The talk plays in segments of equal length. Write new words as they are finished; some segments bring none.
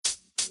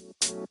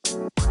Hey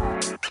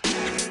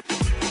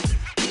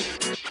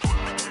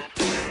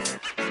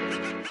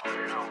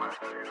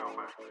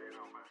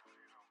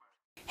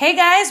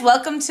guys,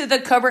 welcome to the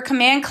Cobra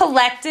Command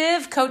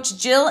Collective. Coach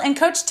Jill and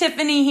Coach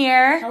Tiffany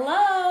here.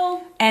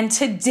 Hello. And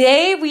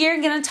today we are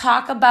going to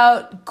talk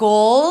about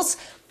goals,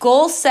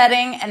 goal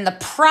setting, and the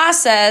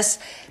process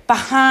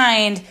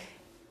behind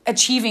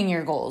achieving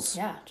your goals.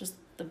 Yeah, just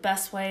the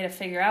best way to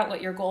figure out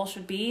what your goal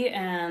should be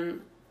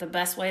and the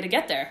best way to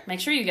get there. Make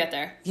sure you get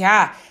there.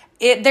 Yeah.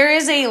 There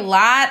is a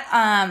lot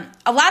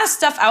of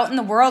stuff out in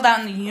the world,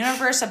 out in the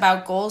universe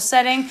about goal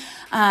setting,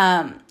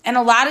 and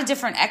a lot of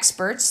different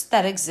experts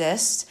that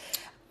exist.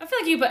 I feel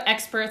like you put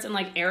experts in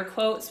like air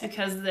quotes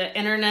because the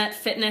internet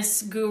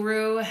fitness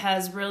guru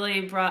has really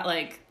brought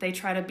they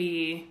try to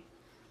be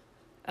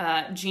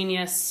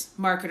genius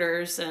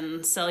marketers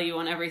and sell you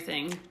on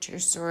everything. True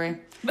story.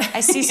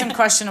 I see some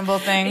questionable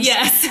things.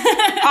 Yes.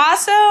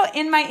 Also,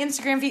 in my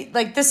Instagram feed,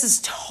 this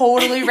is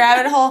totally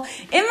rabbit hole.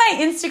 In my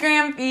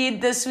Instagram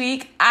feed this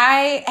week,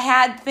 I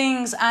had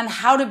things on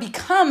how to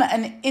become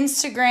an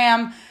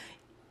Instagram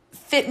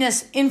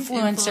fitness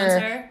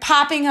influencer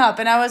popping up.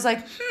 And I was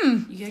like,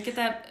 You gotta get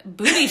that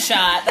booty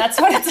shot.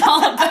 That's what it's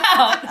all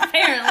about,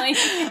 apparently.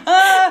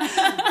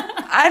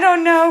 I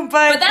don't know,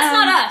 but that's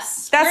not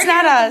us. That's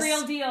not us. The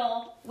real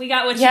deal. We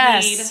got what you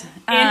need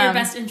and your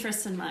best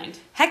interests in mind.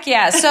 Heck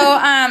yeah. So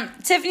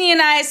Tiffany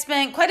and I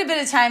spent quite a bit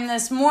of time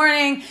this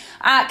morning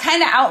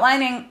kind of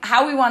outlining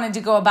how we wanted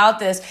to go about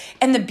this.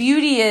 And the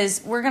beauty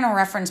is we're going to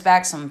reference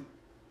back some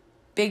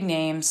big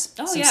names.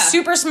 Oh, some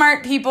super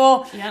smart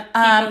people. Yep,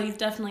 people you've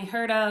definitely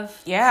heard of.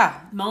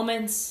 Yeah.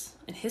 Moments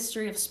in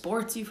history of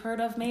sports you've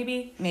heard of,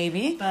 maybe.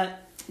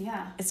 But,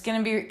 yeah. It's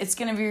gonna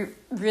be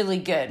really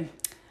good.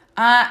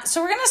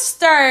 So we're going to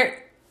start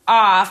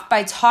off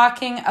by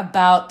talking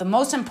about the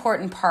most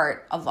important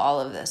part of all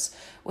of this,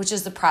 which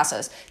is the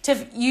process.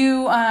 Tiff,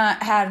 you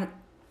had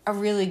a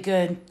really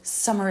good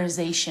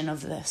summarization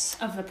of this.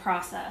 Of the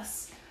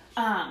process.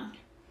 And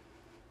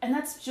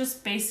that's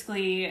just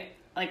basically,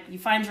 you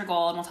find your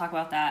goal, and we'll talk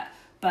about that,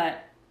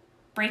 but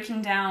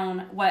breaking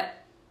down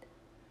what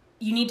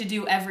you need to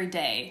do every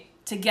day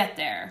to get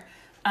there,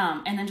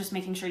 and then just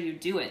making sure you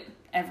do it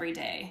every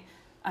day.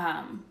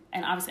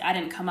 And obviously I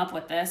didn't come up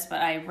with this,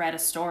 but I read a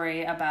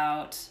story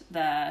about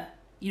the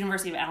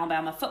University of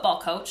Alabama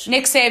football coach.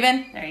 Nick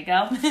Saban. There you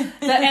go.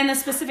 And the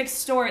specific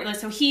story,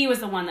 so he was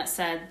the one that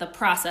said the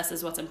process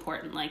is what's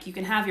important. You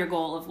can have your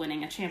goal of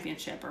winning a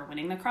championship or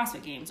winning the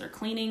CrossFit Games or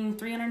cleaning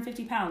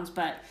 350 pounds,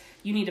 but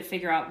you need to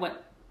figure out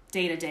what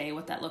day to day,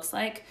 what that looks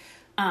like.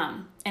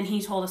 And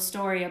he told a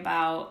story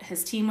about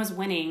his team was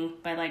winning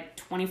by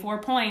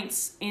 24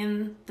 points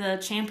in the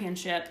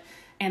championship,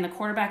 and the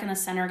quarterback and the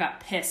center got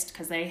pissed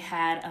because they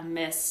had a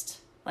missed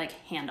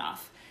handoff,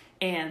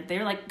 and they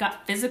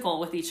got physical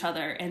with each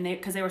other, and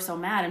because they were so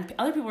mad, and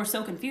other people were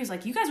so confused.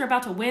 You guys are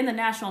about to win the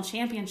national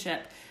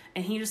championship,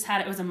 and he just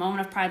it was a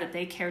moment of pride that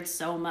they cared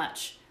so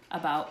much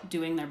about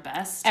doing their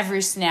best,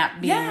 every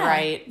snap being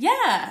right.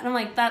 Yeah, and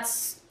I'm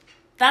that's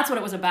what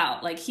it was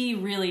about. He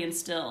really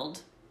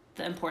instilled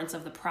the importance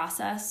of the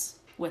process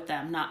with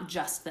them, not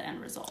just the end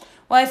result.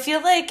 Well, I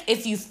feel like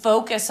if you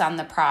focus on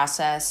the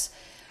process,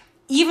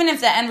 even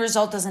if the end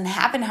result doesn't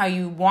happen how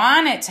you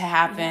want it to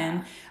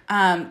happen,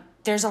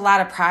 there's a lot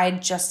of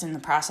pride just in the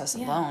process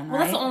alone, right? Well,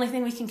 that's the only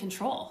thing we can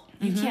control.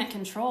 You can't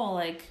control,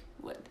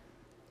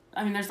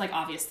 there's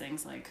obvious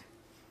things,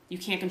 you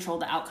can't control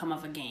the outcome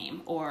of a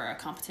game or a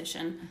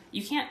competition.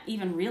 You can't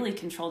even really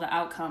control the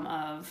outcome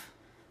of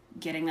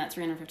getting that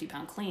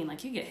 350-pound clean.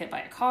 You get hit by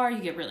a car,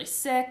 you get really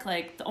sick.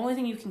 The only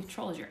thing you can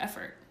control is your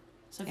effort.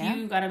 So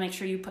you got to make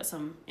sure you put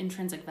some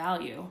intrinsic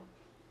value,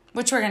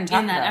 which we're going to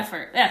talk about. In that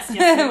effort. Yes, we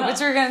will. Which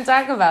we're going to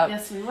talk about.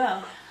 Yes, we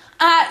will.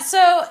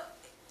 So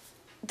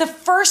the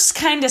first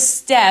kind of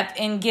step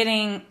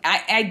in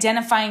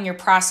identifying your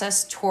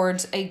process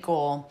towards a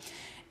goal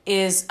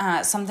is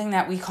something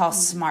that we call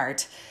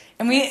SMART.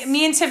 And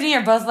me and Tiffany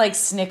are both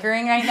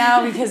snickering right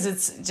now because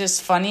it's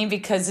just funny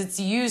because it's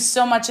used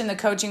so much in the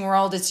coaching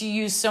world. It's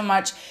used so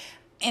much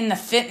in the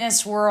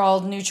fitness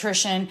world,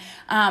 nutrition.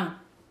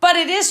 But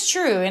it is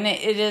true, and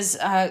it is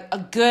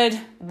a good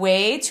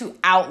way to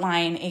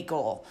outline a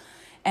goal.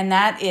 And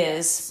that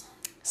is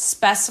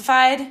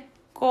specified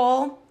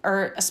goal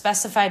or a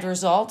specified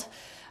result.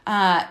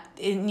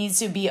 It needs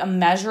to be a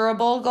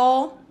measurable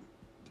goal.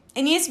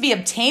 It needs to be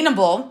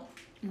obtainable,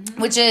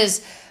 which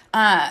is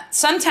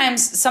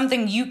sometimes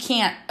something you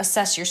can't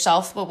assess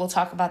yourself, but we'll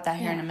talk about that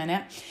here in a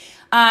minute.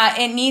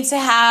 It needs to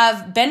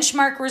have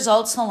benchmark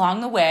results along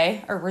the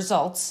way, or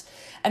results.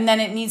 And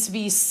then it needs to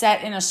be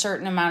set in a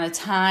certain amount of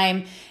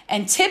time.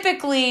 And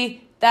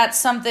typically, that's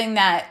something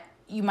that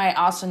you might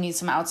also need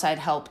some outside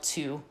help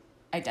to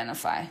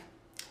identify.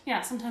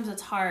 Yeah, sometimes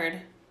it's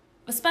hard,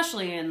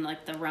 especially in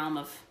the realm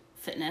of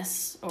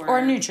fitness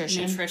or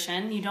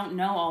nutrition. You don't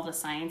know all the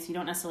science. You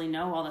don't necessarily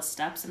know all the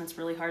steps, and it's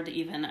really hard to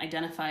even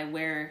identify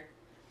where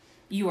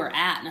you are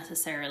at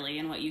necessarily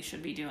and what you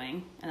should be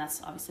doing. And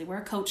that's obviously where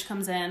a coach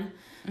comes in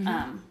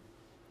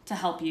to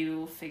help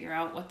you figure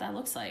out what that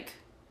looks like.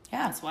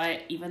 Yeah. That's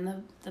why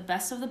even the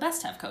best of the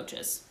best have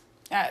coaches.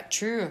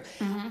 True.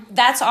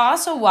 That's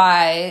also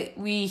why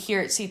we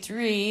here at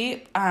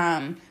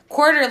C3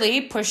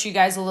 quarterly push you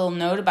guys a little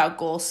note about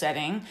goal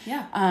setting.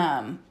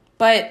 Yeah.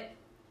 But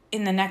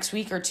in the next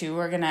week or two,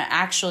 we're going to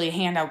actually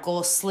hand out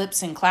goal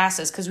slips in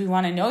classes because we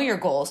want to know your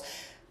goals.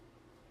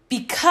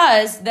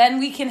 Because then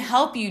we can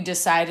help you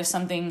decide if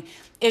something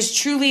is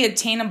truly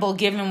attainable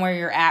given where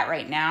you're at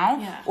right now.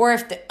 Yeah.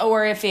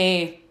 Or if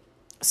a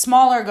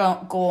smaller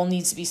goal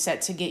needs to be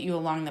set to get you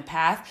along the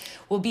path.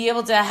 We'll be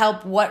able to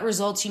help what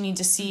results you need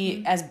to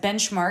see as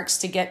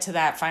benchmarks to get to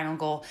that final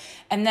goal.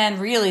 And then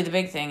really the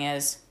big thing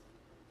is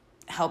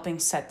helping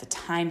set the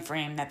time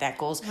frame that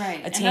goal's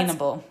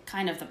attainable. And that's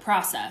kind of the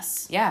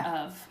process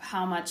of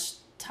how much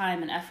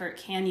time and effort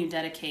can you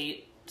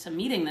dedicate to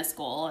meeting this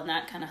goal, and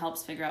that kind of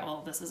helps figure out,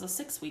 well, this is a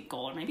 6-week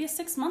goal or maybe a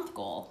 6-month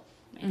goal,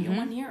 maybe a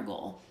 1-year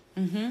goal.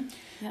 Yeah.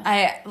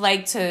 I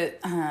like to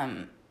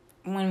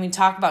when we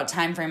talk about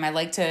time frame, I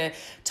like to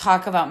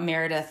talk about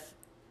Meredith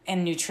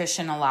and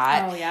nutrition a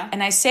lot. Oh, yeah.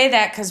 And I say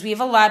that because we have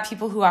a lot of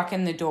people who walk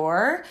in the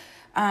door.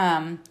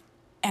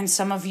 And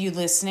some of you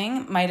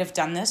listening might have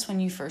done this when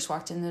you first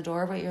walked in the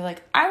door, but you're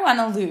like, I want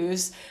to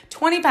lose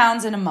 20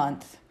 pounds in a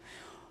month.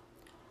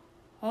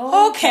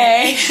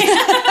 Okay.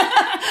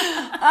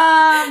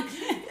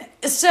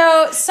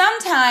 So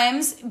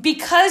sometimes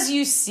because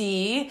you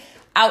see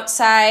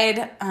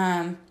outside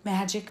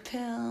magic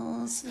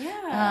pills,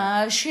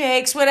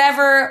 shakes,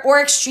 whatever,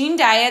 or extreme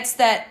diets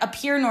that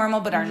appear normal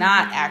but are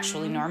not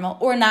actually normal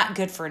or not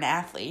good for an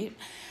athlete.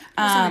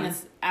 Something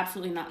that's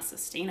absolutely not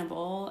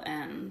sustainable,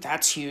 and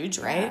that's huge,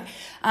 right?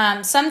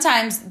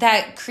 Sometimes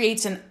that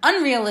creates an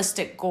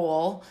unrealistic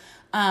goal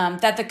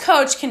that the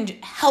coach can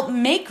help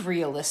make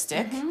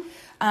realistic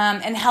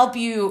and help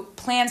you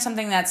plan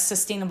something that's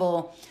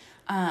sustainable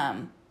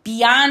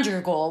beyond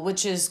your goal,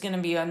 which is going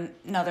to be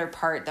another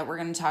part that we're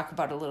going to talk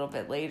about a little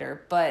bit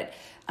later. But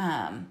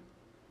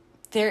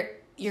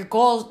your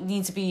goal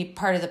needs to be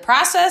part of the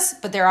process,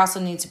 but there also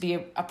needs to be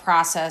a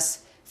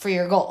process for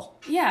your goal.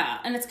 Yeah,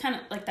 and it's kind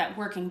of like that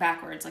working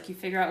backwards. Like you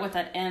figure out what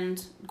that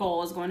end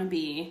goal is going to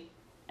be,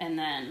 and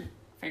then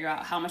figure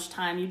out how much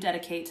time you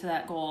dedicate to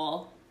that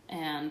goal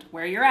and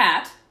where you're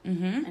at,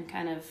 and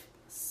kind of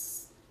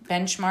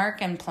benchmark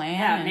and plan.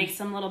 Yeah, make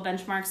some little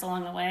benchmarks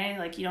along the way.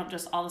 Like you don't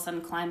just all of a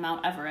sudden climb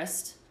Mount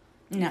Everest.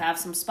 You have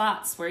some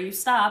spots where you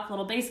stop,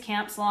 little base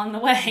camps along the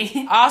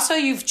way. Also,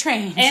 you've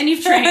trained. And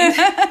you've trained.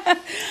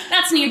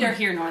 That's neither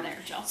here nor there,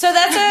 Jill. So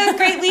that's a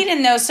great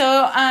lead-in, though. So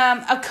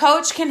a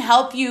coach can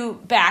help you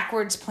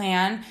backwards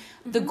plan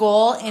the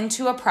goal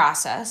into a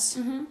process.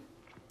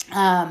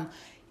 And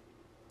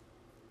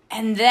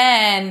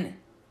then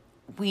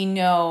we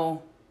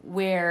know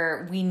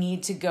where we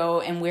need to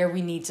go and where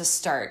we need to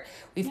start.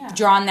 We've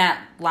drawn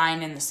that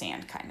line in the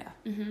sand, kind of.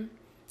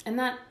 And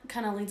that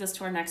kind of leads us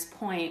to our next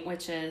point,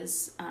 which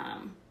is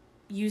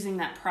using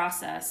that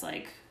process.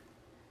 Like,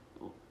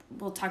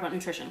 we'll talk about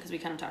nutrition because we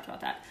kind of talked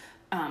about that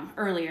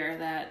earlier,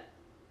 that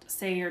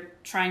say you're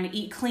trying to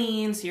eat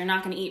clean, so you're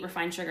not going to eat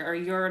refined sugar, or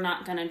you're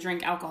not going to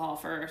drink alcohol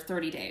for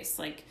 30 days.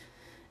 Like,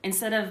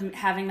 instead of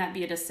having that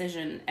be a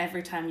decision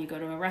every time you go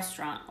to a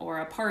restaurant or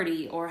a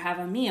party or have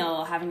a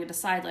meal, having to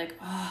decide like,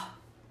 oh,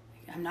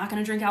 I'm not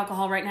going to drink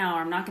alcohol right now, or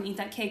I'm not going to eat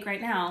that cake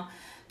right now,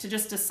 to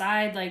just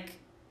decide like,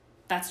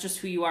 that's just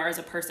who you are as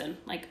a person.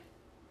 Like,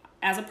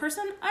 as a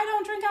person, I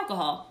don't drink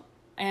alcohol.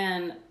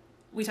 And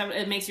we talk about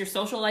it makes your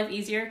social life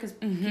easier because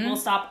people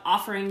stop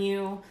offering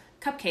you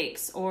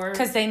cupcakes or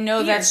because they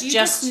know that's you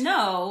just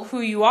know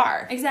who you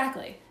are.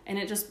 Exactly. And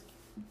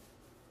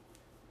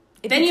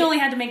then you only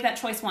had to make that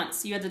choice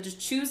once. You had to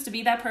just choose to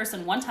be that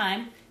person one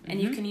time,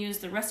 and you can use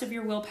the rest of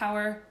your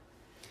willpower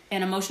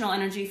and emotional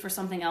energy for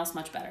something else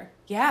much better.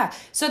 Yeah.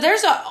 So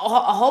there's a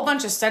whole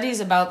bunch of studies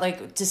about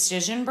like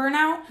decision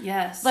burnout.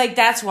 Yes. Like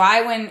that's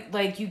why when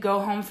like you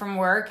go home from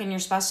work and your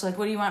spouse is like,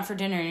 what do you want for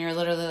dinner? And you're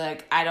literally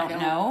like, I don't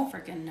know.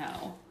 Freaking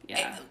know.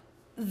 Yeah.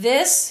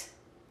 This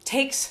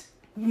takes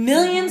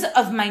millions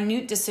of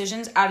minute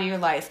decisions out of your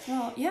life.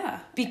 Well, yeah.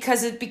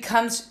 Because it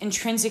becomes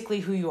intrinsically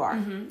who you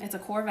are. It's a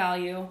core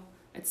value.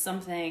 It's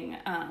something,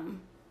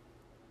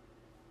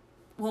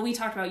 we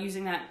talked about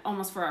using that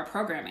almost for our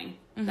programming,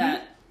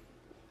 that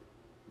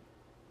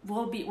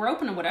we're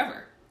open to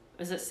whatever.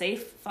 Is it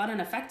safe, fun,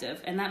 and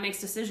effective? And that makes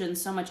decisions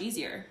so much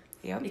easier.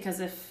 Yep. Because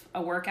if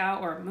a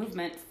workout or a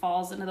movement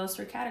falls into those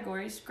 3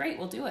 categories, great,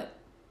 we'll do it.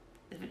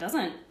 If it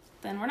doesn't,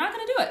 then we're not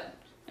going to do it.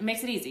 It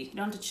makes it easy. You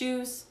don't have to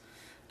choose.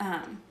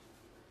 And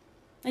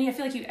I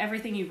feel like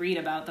everything you read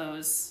about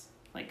those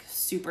like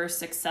super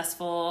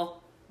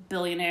successful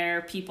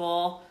billionaire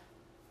people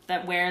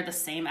that wear the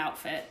same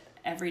outfit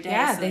every day.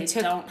 Yeah, so they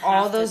took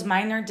all those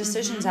minor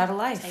decisions out of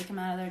life. Take them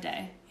out of their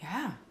day.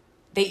 Yeah.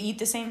 They eat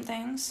the same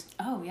things.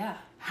 Oh, yeah.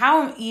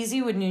 How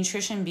easy would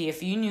nutrition be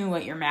if you knew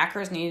what your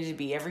macros needed to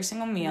be every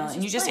single meal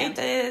and you just ate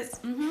this?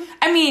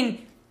 I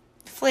mean,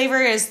 flavor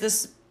is the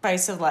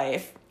spice of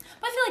life.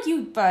 But I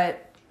feel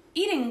like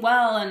eating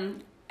well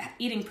and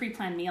eating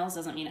pre-planned meals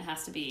doesn't mean it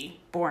has to be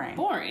boring.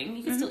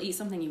 You can still eat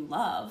something you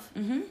love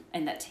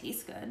and that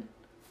tastes good.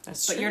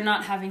 That's but true. you're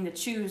not having to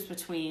choose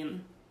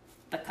between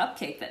the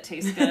cupcake that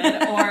tastes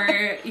good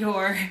or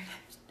your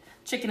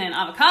chicken and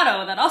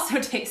avocado that also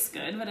tastes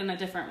good, but in a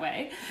different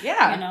way.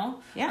 Yeah. You know?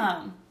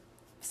 Yeah.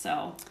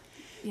 So,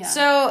 yeah.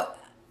 So,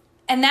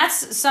 and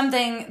that's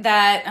something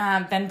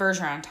that Ben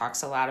Bergeron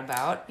talks a lot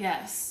about.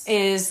 Yes.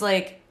 Is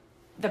like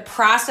the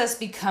process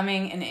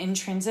becoming an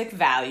intrinsic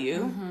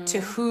value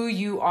to who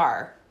you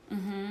are.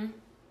 Mm-hmm.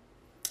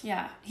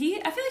 Yeah. I feel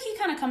like he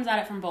kind of comes at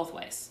it from both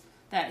ways.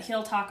 That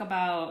he'll talk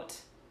about,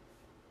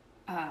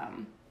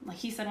 like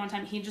he said one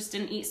time, he just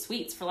didn't eat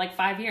sweets for like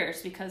 5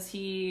 years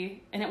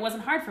and it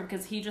wasn't hard for him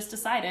because he just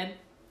decided,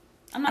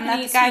 I'm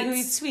not the guy who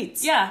eats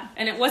sweets. Yeah.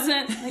 And it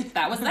wasn't, like,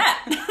 that was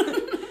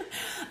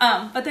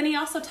that. But then he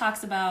also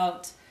talks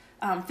about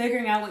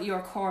figuring out what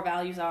your core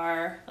values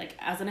are, like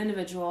as an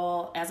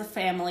individual, as a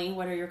family,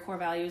 what are your core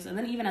values, and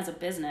then even as a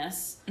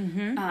business.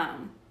 Mm-hmm.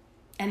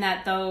 And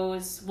that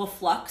those will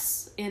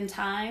flux in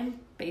time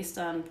based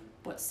on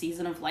what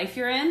season of life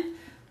you're in.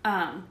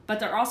 But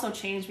they're also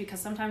changed because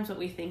sometimes what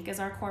we think is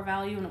our core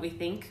value and what we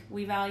think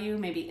we value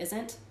maybe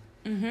isn't.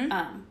 Mm-hmm.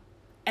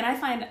 And I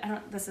find,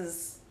 this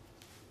is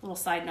a little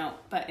side note,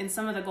 but in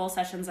some of the goal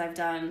sessions I've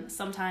done,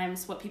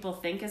 sometimes what people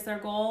think is their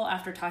goal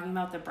after talking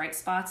about the bright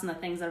spots and the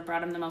things that have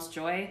brought them the most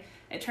joy,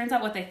 it turns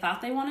out what they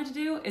thought they wanted to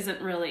do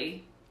isn't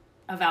really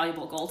a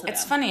valuable goal to them.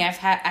 It's funny. I've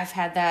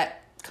had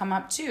that come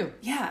up too.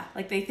 Yeah.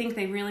 Like they think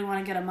they really want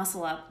to get a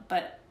muscle up,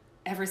 but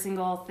every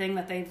single thing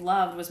that they've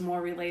loved was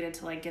more related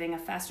to like getting a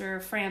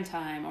faster Fran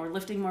time or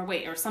lifting more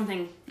weight or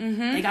something.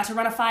 Mm-hmm. They got to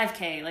run a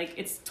 5K. Like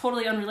it's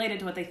totally unrelated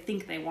to what they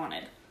think they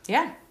wanted.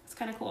 Yeah. It's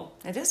kind of cool.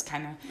 It is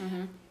kind of.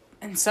 Mm-hmm.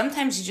 And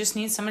sometimes you just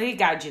need somebody to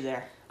guide you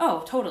there.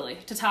 Oh, totally.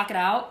 To talk it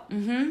out.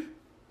 Mm-hmm.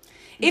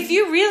 If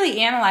you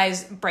really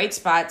analyze bright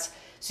spots,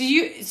 so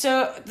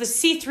the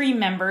C3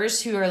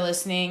 members who are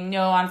listening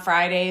know on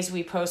Fridays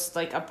we post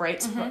like a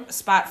bright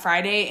spot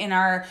Friday in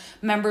our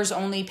members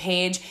only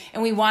page,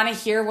 and we want to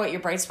hear what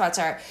your bright spots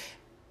are.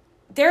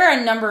 There are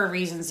a number of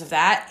reasons of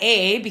that.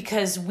 A,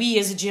 because we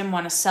as a gym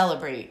want to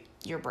celebrate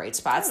your bright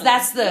spots.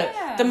 Totally.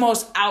 That's the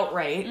most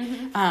outright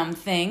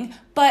thing.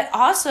 But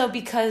also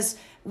because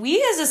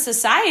we as a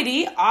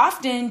society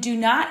often do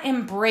not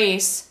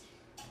embrace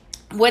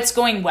what's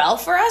going well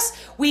for us.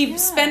 We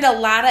spend a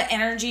lot of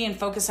energy and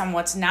focus on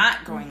what's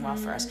not going well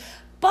for us.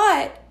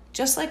 But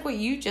just like what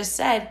you just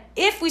said,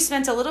 if we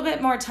spent a little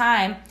bit more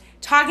time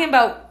talking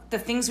about the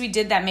things we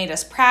did that made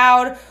us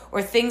proud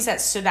or things that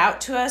stood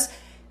out to us,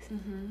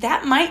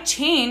 that might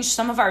change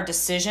some of our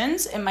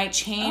decisions. It might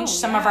change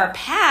some of our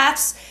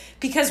paths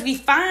because we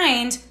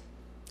find,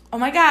 oh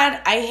my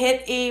God, I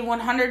hit a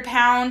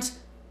 100-pound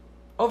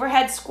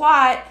overhead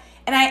squat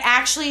and I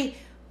actually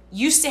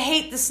used to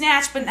hate the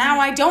snatch, but now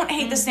I don't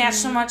hate the snatch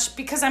so much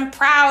because I'm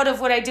proud of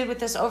what I did with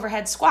this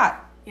overhead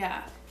squat.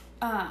 Yeah.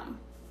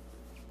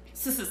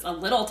 So this is a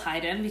little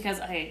tied in because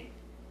I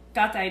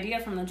got the idea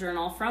from the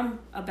journal from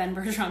a Ben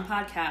Bergeron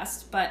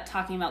podcast, but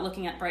talking about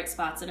looking at bright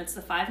spots, and it's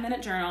the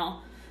 5-minute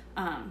journal.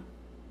 I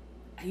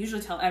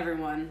usually tell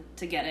everyone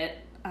to get it.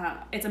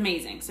 It's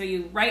amazing. So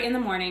you write in the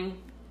morning.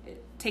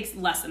 It takes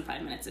less than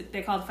 5 minutes.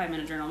 They call it the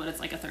 5-minute journal, but it's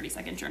like a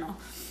 30-second journal.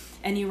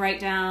 And you write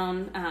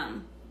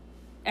down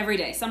every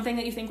day something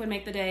that you think would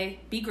make the day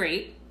be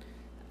great.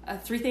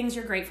 3 things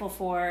you're grateful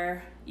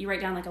for. You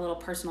write down like a little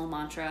personal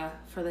mantra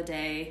for the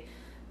day.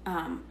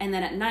 And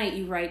then at night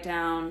you write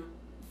down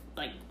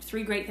like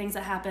 3 great things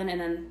that happen and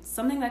then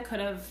something that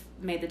could have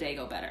made the day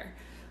go better.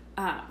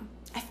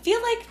 I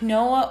feel like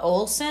Noah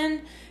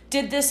Olson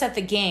did this at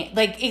the game,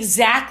 like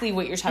exactly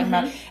what you're talking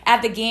about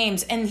at the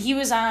games. And he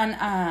was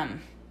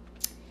on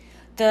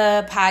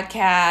the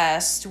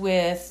podcast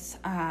with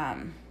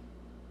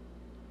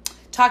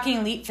Talking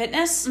Elite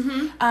Fitness,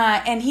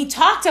 and he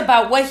talked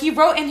about what he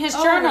wrote in his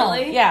journal.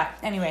 Really? Yeah.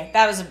 Anyway,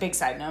 that was a big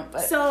side note.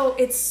 But so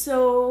it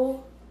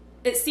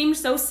seemed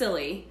so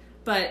silly,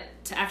 but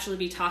to actually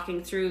be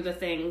talking through the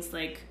things,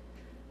 like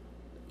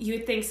you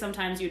would think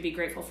sometimes you'd be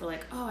grateful for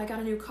like, oh, I got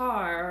a new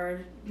car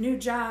or new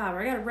job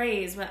or I got a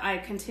raise, but I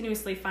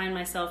continuously find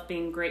myself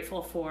being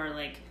grateful for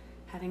like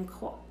having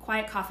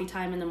quiet coffee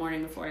time in the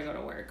morning before I go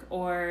to work,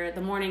 or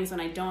the mornings when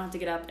I don't have to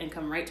get up and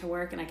come right to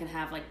work and I can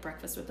have like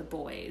breakfast with the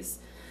boys.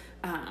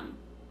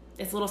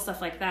 It's little stuff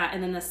like that.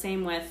 And then the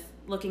same with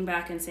looking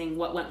back and seeing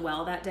what went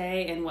well that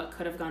day and what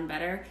could have gone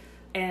better.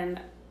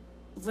 And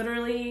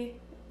literally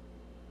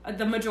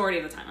the majority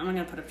of the time, I'm not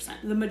going to put a percent,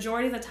 the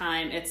majority of the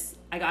time it's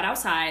I got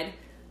outside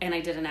and I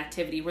did an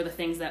activity were the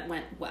things that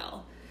went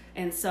well.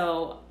 And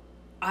so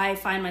I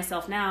find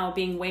myself now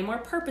being way more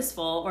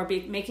purposeful or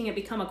making it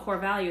become a core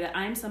value that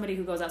I'm somebody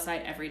who goes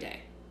outside every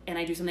day and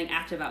I do something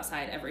active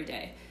outside every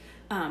day.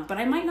 But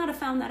I might not have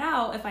found that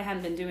out if I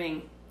hadn't been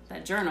doing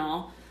that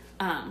journal.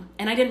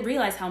 And I didn't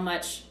realize how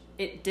much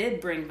it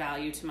did bring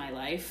value to my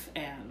life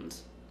and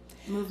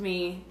move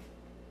me.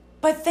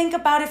 But think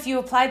about if you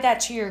applied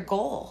that to your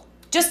goal.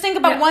 Just think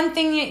about one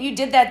thing that you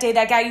did that day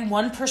that got you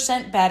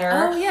 1% better.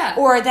 Oh, yeah.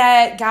 Or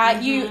that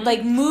got you,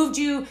 like, moved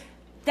you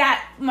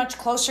that much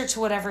closer to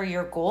whatever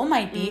your goal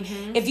might be.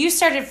 If you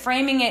started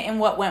framing it in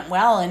what went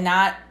well and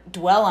not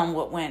dwell on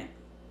what went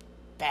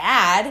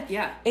bad.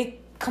 Yeah. It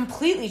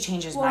completely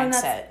changes and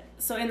mindset.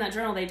 So in that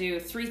journal, they do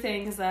three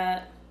things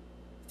that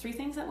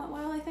went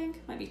well, I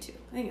think. Might be two.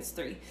 I think it's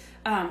three.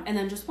 And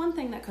then just one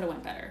thing that could have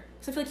went better.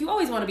 So I feel like you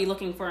always want to be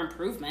looking for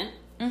improvement,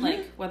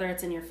 like whether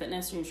it's in your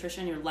fitness, your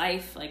nutrition, your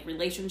life, like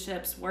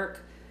relationships,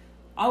 work.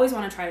 Always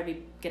want to try to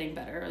be getting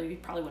better. Or you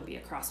probably wouldn't be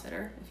a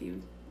CrossFitter if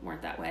you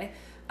weren't that way.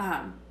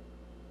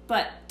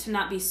 But to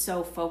not be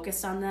so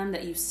focused on them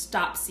that you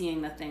stop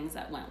seeing the things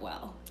that went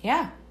well.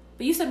 Yeah.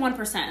 But you said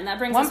 1%, and that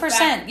brings 1%, us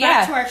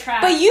back to our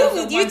track. But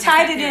you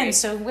tied it in,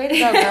 so way to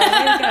go, girl.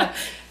 Way to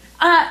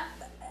go.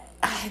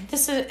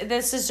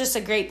 This is just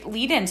a great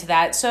lead into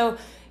that. So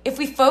if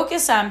we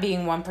focus on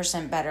being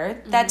 1%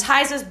 better, that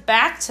ties us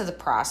back to the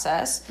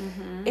process.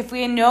 If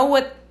we know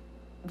what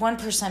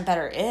 1%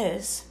 better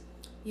is.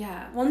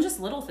 Yeah. Well, and just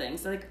little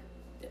things. Like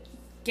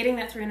getting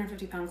that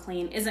 350-pound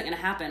clean isn't going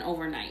to happen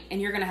overnight.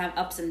 And you're going to have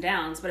ups and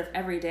downs. But if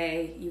every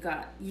day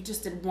you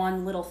just did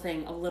one little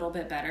thing a little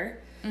bit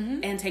better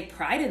and take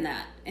pride in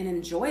that and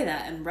enjoy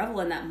that and revel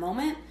in that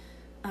moment.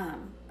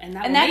 And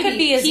that could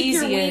be as easy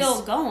as keep your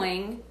wheel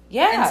going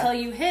until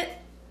you hit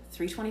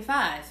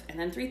 325 and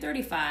then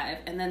 335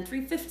 and then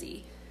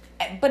 350.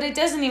 But it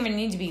doesn't even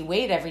need to be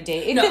weight every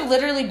day. It could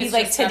literally be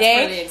like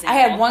today I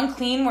had one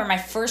clean where my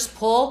first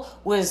pull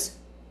was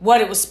what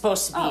it was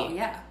supposed to be. Oh,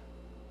 yeah.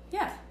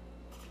 Yeah.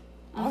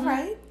 All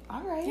right.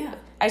 Yeah.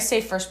 I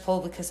say first pull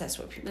because that's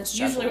what people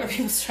struggle usually where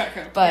people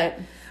struggle. But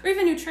or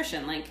even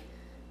nutrition. Like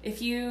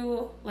if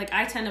you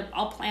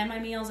I'll plan my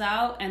meals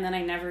out and then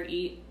I never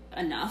eat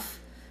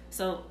enough.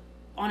 So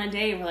on a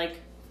day where like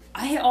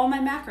I hit all my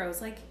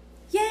macros, like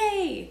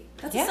yay!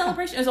 That's a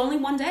celebration. It was only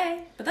one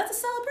day, but that's a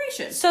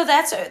celebration. So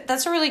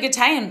that's a really good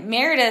tie-in.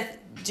 Meredith,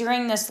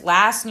 during this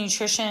last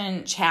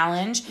nutrition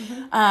challenge,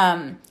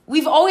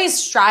 we've always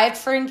strived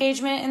for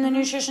engagement in the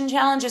nutrition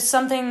challenge. It's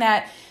something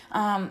that,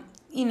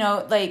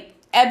 like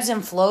ebbs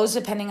and flows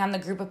depending on the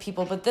group of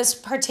people. But this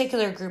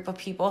particular group of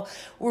people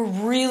were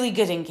really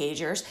good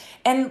engagers.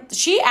 And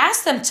she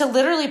asked them to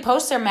literally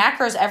post their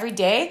macros every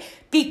day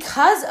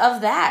because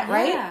of that,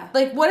 right? Yeah.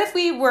 Like, what if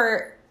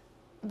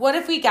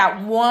we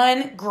got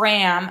 1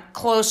 gram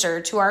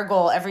closer to our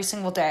goal every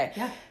single day?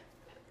 Yeah.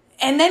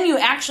 And then you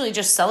actually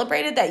just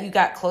celebrated that you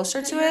got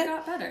closer to it.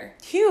 Got better.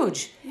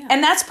 Huge. Yeah.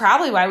 And that's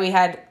probably why we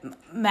had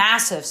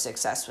massive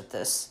success with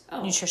this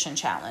nutrition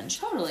challenge.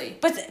 Totally.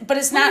 But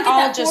it's not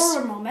all just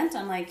forward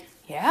momentum. Like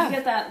you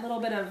get that little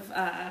bit of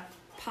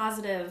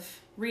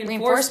positive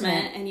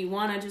reinforcement, and you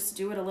want to just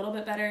do it a little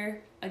bit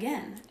better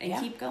again and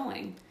keep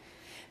going.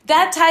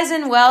 That ties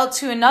in well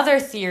to another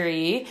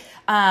theory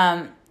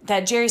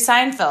that Jerry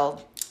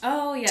Seinfeld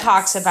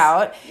talks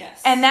about. Yes.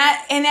 And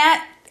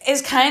that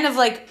is kind of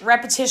like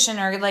repetition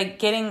or like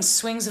getting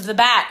swings of the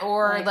bat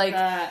or like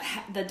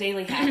the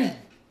daily habit.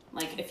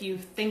 Like if you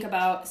think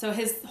about, so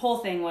his whole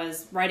thing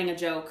was writing a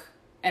joke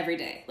every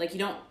day. Like you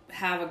don't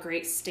have a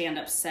great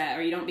stand-up set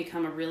or you don't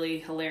become a really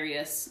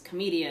hilarious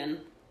comedian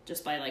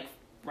just by like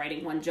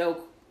writing one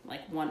joke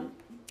like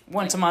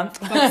once a month.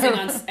 Focusing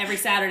on every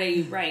Saturday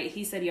you write.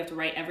 He said you have to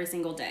write every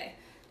single day.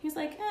 He was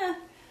like, a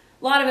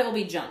lot of it will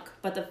be junk.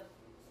 But the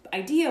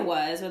idea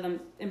was, or the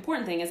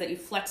important thing is that you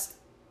flexed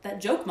that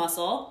joke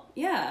muscle,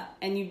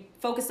 and you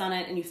focused on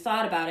it and you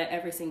thought about it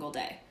every single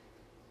day.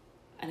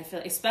 And I feel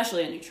like,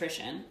 especially in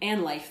nutrition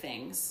and life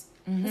things,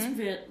 it's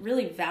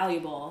really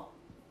valuable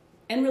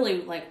and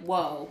really like,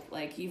 whoa,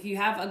 like if you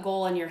have a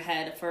goal in your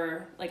head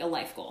for like a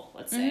life goal,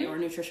 let's say, or a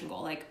nutrition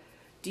goal, like,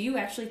 do you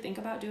actually think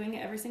about doing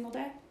it every single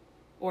day?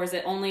 Or is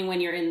it only when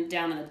you're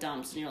down in the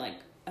dumps and you're like,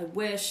 I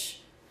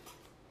wish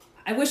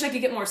I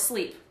could get more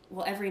sleep.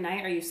 Well, every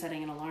night, are you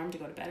setting an alarm to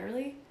go to bed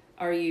early?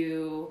 Are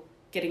you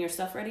getting your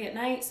stuff ready at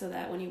night so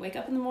that when you wake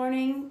up in the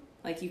morning,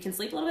 like you can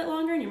sleep a little bit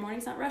longer and your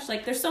morning's not rushed?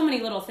 Like there's so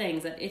many little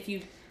things that if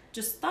you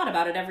just thought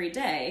about it every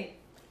day.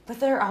 But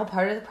they're all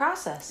part of the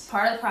process.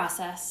 Part of the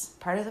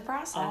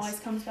process. Always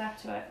comes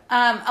back to it.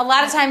 A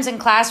lot of times in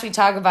class we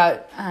talk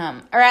about,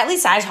 or at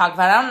least I talk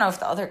about it. I don't know if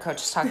the other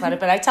coaches talk about it,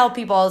 but I tell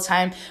people all the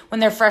time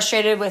when they're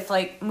frustrated with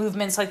like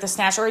movements like the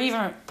snatch or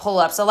even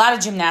pull-ups, a lot of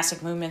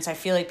gymnastic movements, I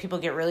feel like people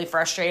get really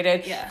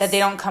frustrated that they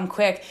don't come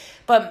quick.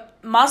 But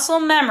muscle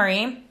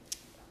memory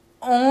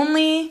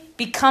only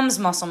becomes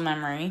muscle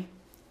memory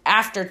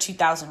after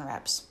 2,000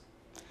 reps.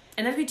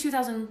 And that'd be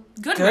 2,000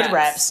 good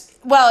reps.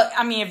 Well,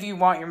 I mean, if you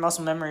want your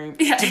muscle memory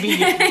to be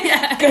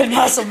good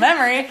muscle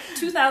memory.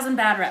 2,000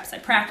 bad reps. I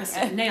practiced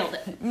it.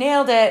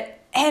 Nailed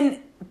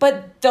it.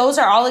 But those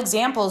are all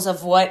examples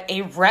of what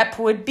a rep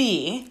would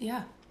be.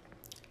 Yeah.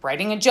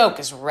 Writing a joke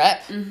is a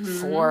rep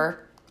for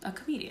a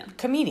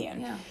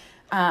comedian.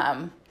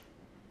 Yeah.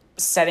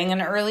 Setting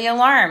an early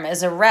alarm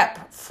is a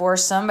rep for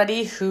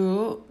somebody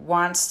who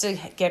wants to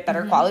get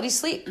better quality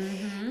sleep.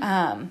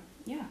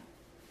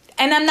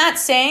 And I'm not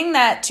saying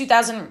that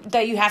 2,000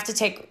 that you have to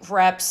take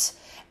reps.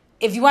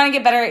 If you want to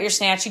get better at your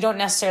snatch, you don't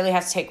necessarily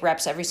have to take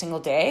reps every single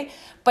day,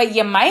 but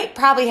you might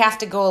probably have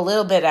to go a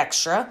little bit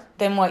extra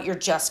than what you're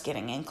just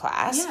getting in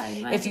class.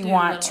 Yeah, if you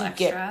want to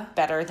get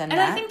better than that.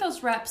 And I think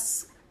those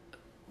reps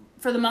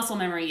for the muscle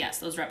memory, yes,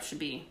 those reps should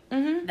be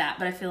that.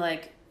 But I feel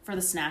like for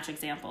the snatch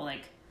example,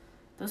 like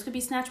those could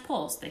be snatch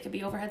pulls. They could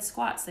be overhead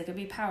squats. They could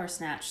be power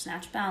snatch,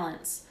 snatch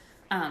balance.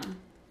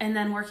 And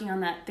then working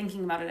on that,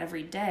 thinking about it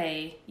every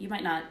day, you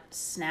might not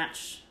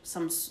snatch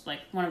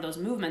like one of those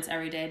movements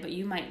every day, but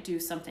you might do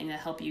something to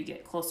help you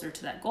get closer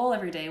to that goal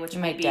every day, which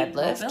might be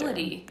deadlift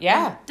mobility.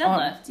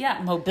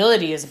 Deadlift.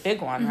 Mobility is a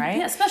big one, right?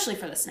 Yeah, especially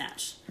for the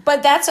snatch.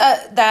 But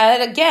that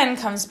again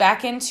comes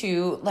back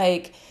into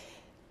like,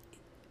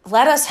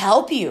 let us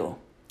help you.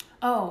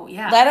 Oh,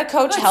 yeah. Let a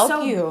coach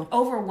help you. It's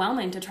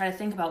overwhelming to try to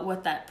think about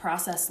what that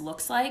process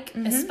looks like,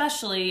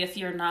 especially if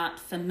you're not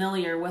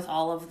familiar with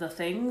all of the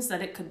things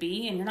that it could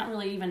be, and you're not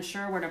really even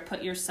sure where to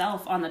put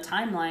yourself on the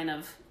timeline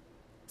of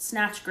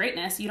snatch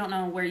greatness. You don't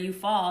know where you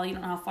fall. You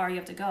don't know how far you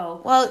have to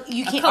go. Well,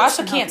 you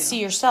can't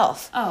see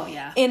yourself. Oh,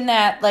 yeah. In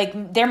that,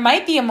 like, there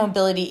might be a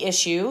mobility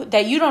issue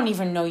that you don't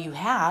even know you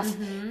have,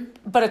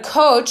 but a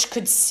coach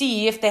could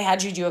see if they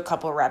had you do a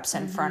couple reps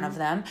in front of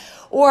them.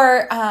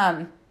 Or,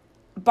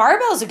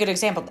 barbell is a good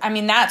example. I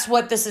mean, that's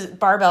what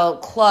barbell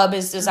club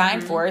is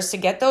designed for, is to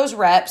get those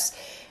reps,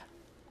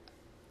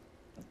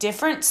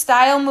 different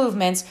style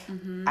movements.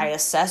 I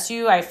assess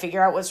you, I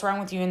figure out what's wrong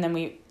with you, and then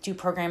we do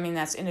programming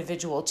that's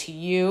individual to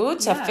you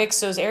to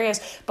fix those areas.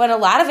 But a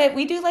lot of it,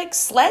 we do like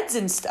sleds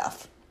and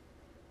stuff.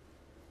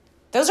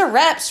 Those are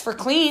reps for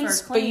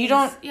cleans, but you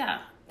don't,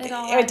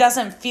 it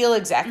doesn't feel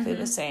exactly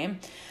the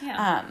same.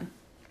 Yeah.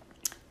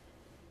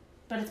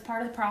 But it's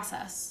part of the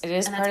process. It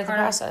is part of the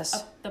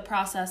process. The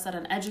process that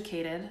an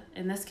educated,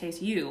 in this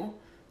case you,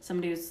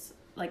 somebody who's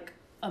like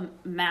a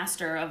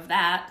master of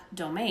that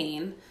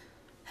domain,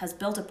 has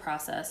built a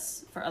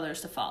process for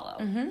others to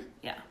follow.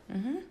 Yeah.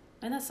 And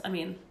that's, I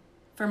mean,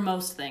 for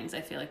most things,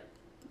 I feel like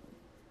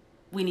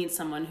we need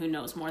someone who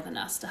knows more than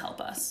us to help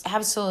us.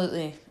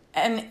 Absolutely.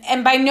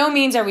 And by no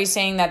means are we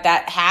saying that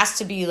has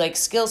to be like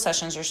skill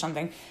sessions or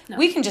something. No.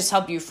 We can just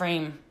help you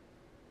frame.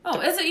 Oh,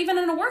 is it even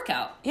in a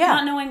workout? Yeah.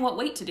 Not knowing what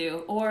weight to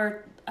do.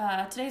 Or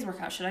today's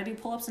workout, should I do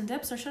pull-ups and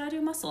dips or should I do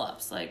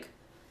muscle-ups? Like,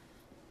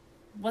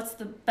 what's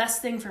the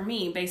best thing for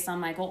me based on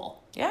my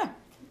goal? Yeah.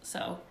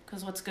 So,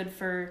 because what's good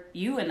for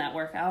you in that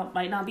workout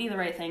might not be the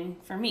right thing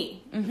for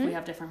me if we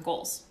have different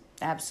goals.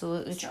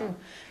 Absolutely true.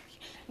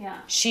 Yeah.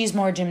 She's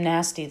more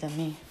gymnasty than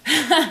me.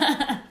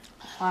 I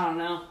don't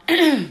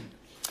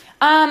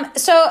know.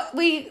 So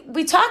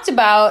we talked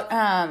about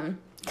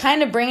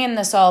kind of bringing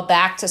this all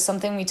back to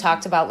something we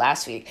talked about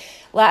last week.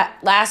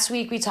 Last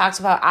week we talked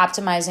about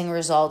optimizing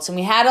results, and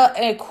we had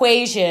an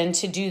equation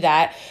to do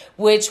that,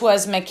 which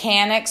was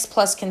mechanics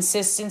plus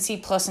consistency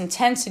plus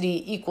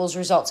intensity equals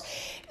results.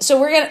 So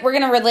we're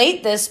gonna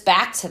relate this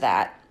back to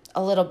that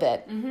a little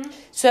bit.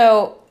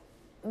 So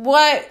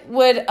what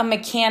would a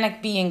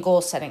mechanic be in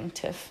goal setting,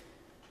 Tiff?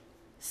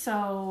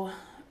 So,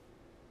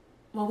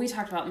 well, we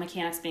talked about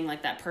mechanics being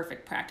like that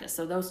perfect practice.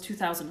 So those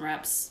 2,000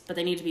 reps, but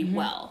they need to be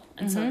well.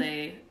 And so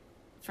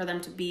for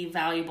them to be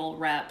valuable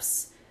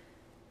reps,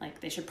 like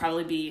they should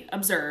probably be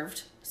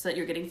observed so that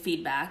you're getting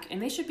feedback.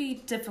 And they should be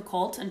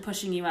difficult and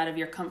pushing you out of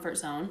your comfort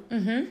zone.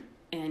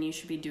 And you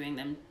should be doing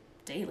them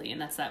daily. And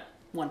that's that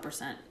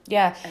 1%.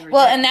 Yeah.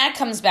 Well, day. And that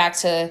comes back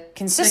to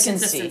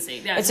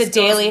consistency. Yeah, it's a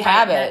daily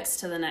habit. Next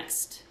to the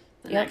next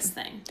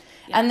thing.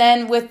 Yeah. And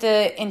then with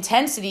the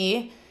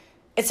intensity,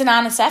 it's an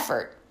honest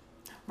effort.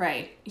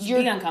 Right. You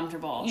should be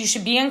uncomfortable. You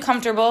should be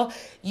uncomfortable.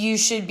 You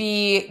should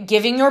be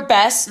giving your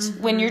best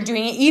when you're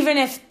doing it, even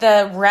if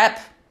the rep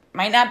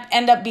might not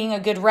end up being a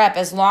good rep,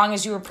 as long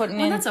as you were putting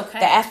in that's okay.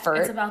 the effort.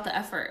 It's about the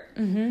effort.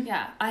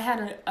 Yeah. I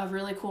had a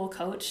really cool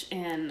coach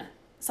in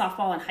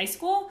softball in high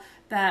school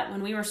that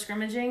when we were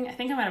scrimmaging, I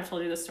think I might have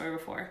told you this story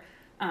before,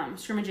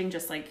 scrimmaging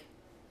just like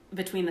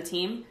between the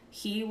team,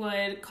 he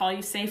would call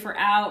you safe or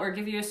out or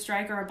give you a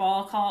strike or a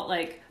ball call,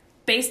 like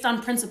based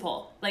on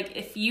principle. Like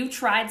if you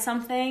tried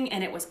something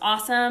and it was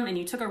awesome and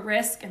you took a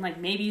risk and like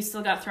maybe you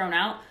still got thrown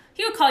out,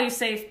 he would call you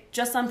safe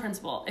just on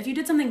principle. If you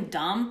did something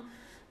dumb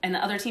and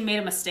the other team made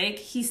a mistake,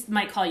 he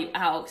might call you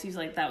out because he's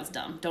like, that was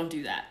dumb, don't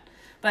do that.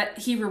 But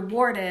he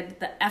rewarded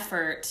the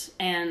effort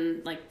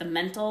and like the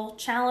mental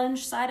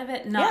challenge side of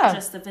it, not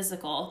just the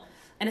physical.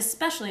 And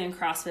especially in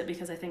CrossFit,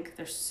 because I think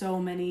there's so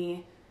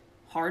many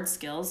hard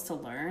skills to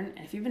learn.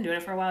 And if you've been doing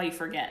it for a while, you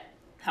forget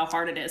how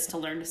hard it is to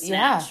learn to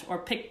snatch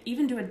or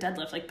even do a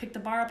deadlift, like pick the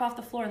bar up off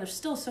the floor. There's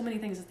still so many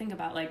things to think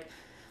about, like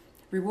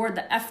reward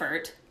the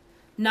effort,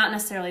 not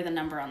necessarily the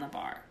number on the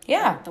bar.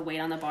 Yeah. The weight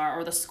on the bar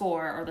or the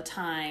score or the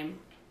time.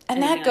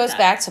 And that goes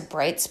back to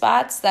bright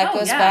spots. That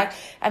goes back.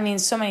 I mean,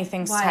 so many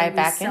things tie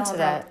back into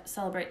that.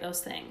 Celebrate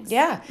those things.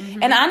 Yeah.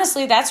 And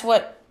honestly, that's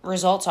what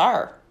results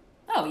are.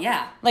 Oh,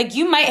 yeah. Like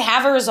you might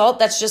have a result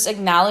that's just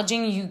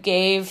acknowledging you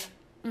gave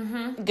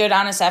good,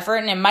 honest effort,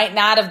 and it might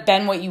not have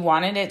been what you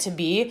wanted it to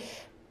be.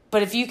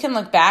 But if you can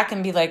look back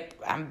and be like,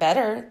 I'm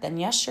better than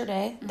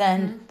yesterday,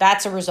 then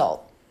that's a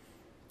result.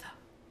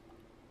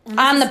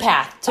 On the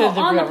path to the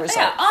real result.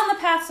 Yeah, on the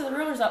path to the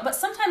real result. But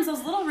sometimes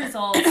those little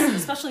results,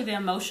 especially the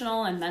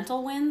emotional and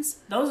mental wins,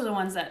 those are the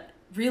ones that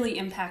really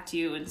impact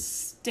you and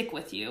stick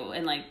with you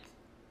and like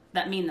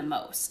that mean the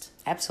most.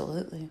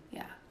 Absolutely.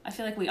 Yeah. I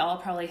feel like we all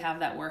probably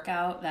have that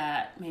workout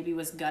that maybe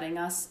was gutting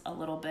us a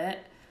little bit,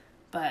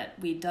 but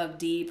we dug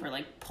deep or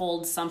like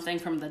pulled something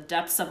from the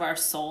depths of our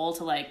soul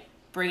to like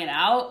bring it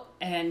out,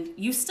 and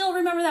you still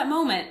remember that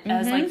moment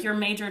as like your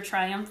major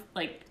triumph.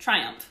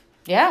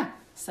 Yeah.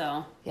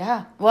 So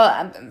yeah. Well,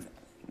 I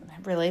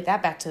relate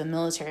that back to the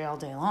military all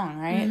day long,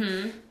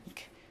 right?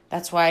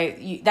 That's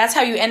that's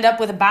how you end up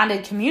with a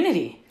bonded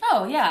community.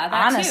 Oh yeah,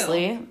 that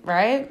honestly, too.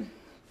 Right?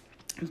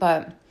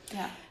 But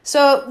yeah.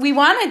 So we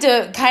wanted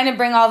to kind of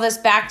bring all this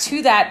back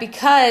to that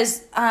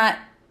because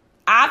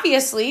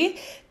obviously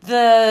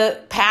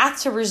the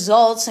path to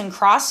results in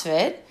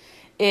CrossFit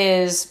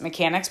is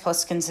mechanics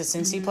plus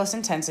consistency plus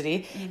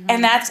intensity.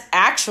 And that's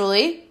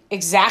actually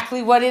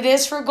exactly what it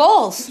is for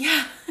goals.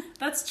 Yeah,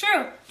 that's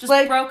true. Just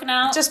like, broken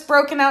out. Just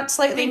broken out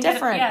slightly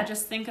different.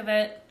 Just think of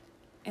it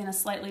in a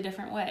slightly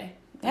different way.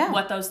 Yeah.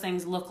 What those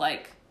things look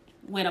like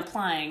when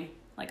applying,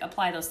 like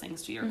apply those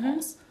things to your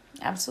goals.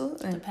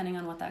 Absolutely. Depending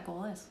on what that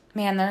goal is.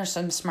 Man, there are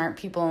some smart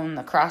people in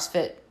the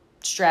CrossFit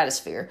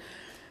stratosphere.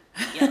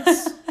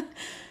 Yes.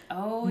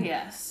 Oh,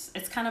 yes.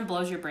 It kind of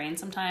blows your brain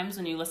sometimes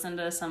when you listen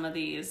to some of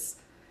these.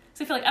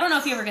 So I feel like, I don't know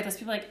if you ever get this,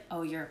 people like,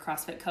 oh, you're a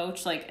CrossFit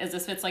coach? Like, as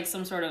if it's like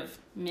some sort of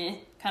meh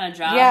kind of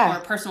job,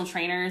 or personal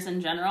trainers in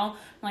general.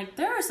 Like,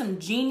 there are some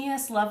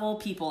genius level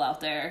people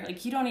out there.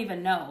 Like, you don't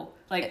even know.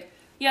 Like,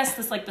 yes,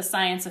 this like the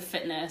science of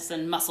fitness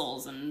and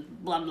muscles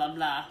and blah, blah,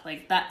 blah.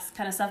 Like, that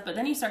kind of stuff. But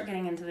then you start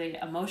getting into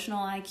the emotional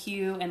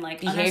IQ and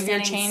like behavior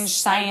change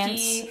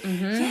psyche. science.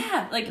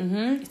 Yeah, like,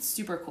 it's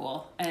super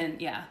cool.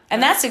 And yeah.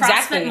 And that's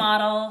exactly. CrossFit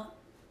model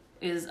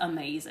is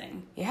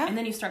amazing. Yeah. And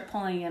then you start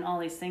pulling in all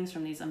these things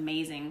from these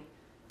amazing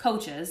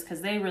coaches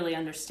because they really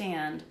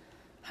understand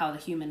how the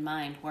human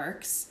mind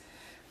works,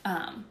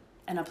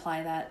 and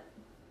apply that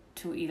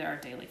to either our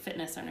daily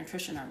fitness or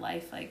nutrition or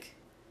life. Like,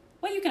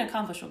 what you can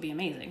accomplish will be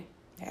amazing.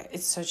 Yeah,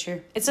 it's so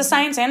true. It's a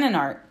science and an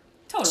art.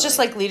 Totally. It's just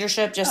like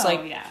leadership,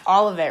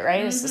 all of it,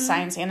 right? It's the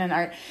science and an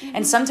art.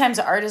 And sometimes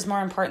the art is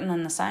more important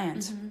than the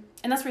science.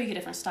 And that's where you get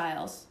different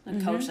styles.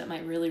 A coach that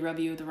might really rub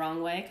you the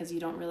wrong way because you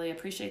don't really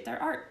appreciate their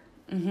art.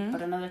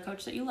 But another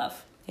coach that you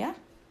love. Yeah.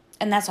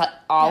 And that's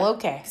all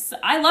okay. So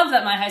I love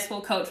that my high school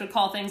coach would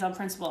call things on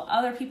principle.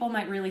 Other people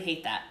might really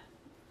hate that.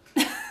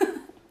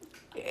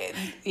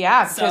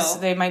 Yeah, because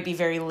they might be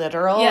very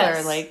literal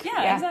or like...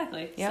 Yeah,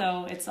 exactly. Yep.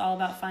 So it's all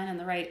about finding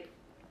the right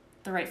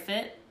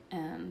fit,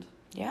 and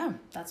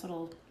that's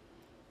what'll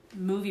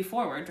move you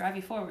forward, drive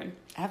you forward.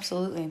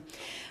 Absolutely.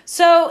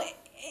 So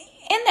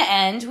in the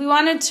end, we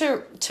wanted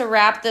to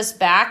wrap this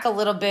back a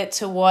little bit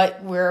to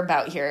what we're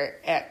about here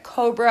at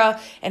Cobra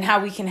and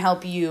how we can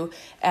help you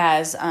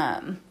as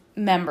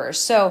members.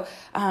 So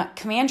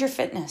command your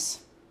fitness.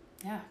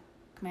 Yeah.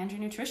 Command your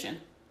nutrition.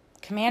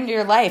 Command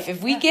your life.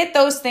 If we get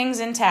those things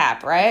in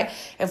tap, right?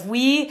 If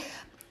we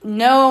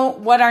know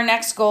what our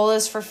next goal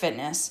is for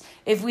fitness,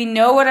 if we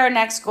know what our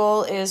next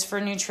goal is for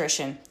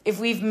nutrition, if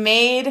we've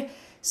made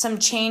some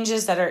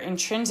changes that are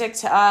intrinsic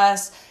to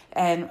us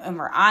and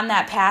we're on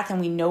that path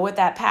and we know what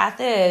that path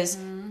is,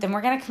 then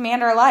we're going to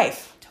command our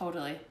life.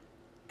 Totally.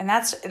 And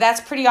that's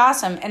pretty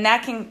awesome. And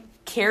that can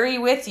carry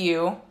with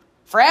you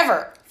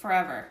forever.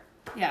 Forever.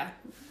 Yeah.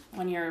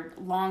 When you're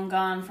long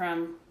gone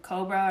from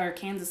Cobra or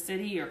Kansas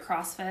City or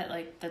CrossFit,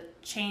 like the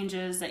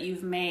changes that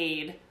you've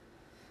made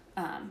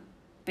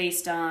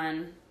based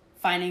on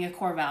finding a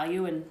core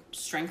value and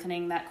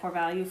strengthening that core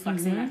value,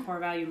 flexing that core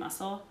value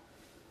muscle,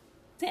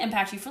 to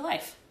impact you for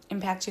life.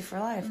 Impact you for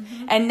life.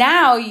 And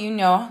now you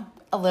know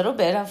a little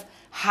bit of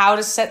how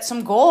to set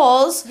some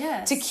goals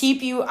to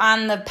keep you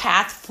on the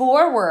path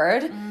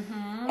forward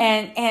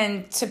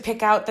and to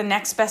pick out the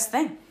next best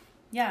thing.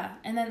 Yeah.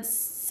 And then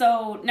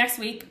so next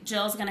week,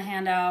 Jill's going to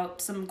hand out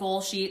some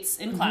goal sheets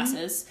in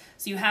classes.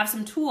 So you have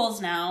some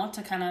tools now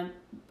to kind of,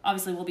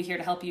 obviously we'll be here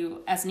to help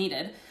you as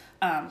needed,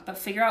 but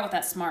figure out what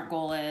that SMART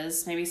goal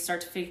is. Maybe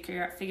start to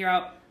figure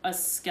out a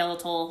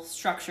skeletal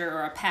structure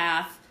or a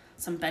path,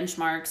 some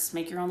benchmarks,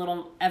 make your own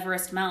little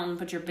Everest mountain,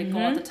 put your big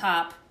goal at the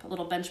top, put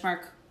little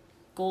benchmark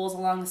goals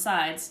along the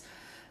sides,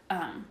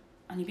 and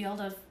you'll be able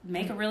to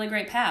make a really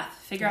great path.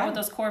 Figure out what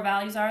those core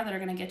values are that are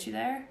going to get you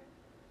there.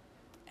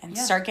 And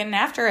start getting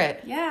after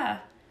it. Yeah.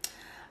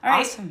 All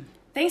right. Awesome.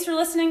 Thanks for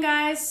listening,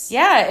 guys.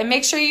 Yeah, and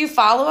make sure you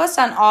follow us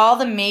on all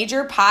the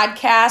major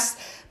podcast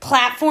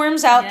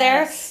platforms out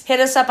there. Hit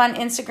us up on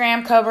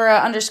Instagram,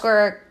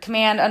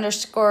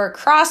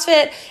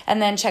 Cobra_command_CrossFit,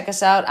 and then check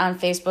us out on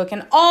Facebook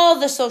and all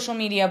the social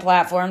media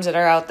platforms that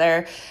are out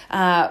there.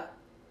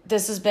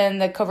 This has been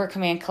the Cobra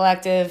Command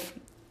Collective.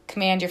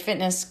 Command your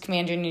fitness,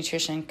 command your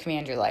nutrition,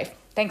 command your life.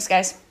 Thanks,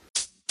 guys.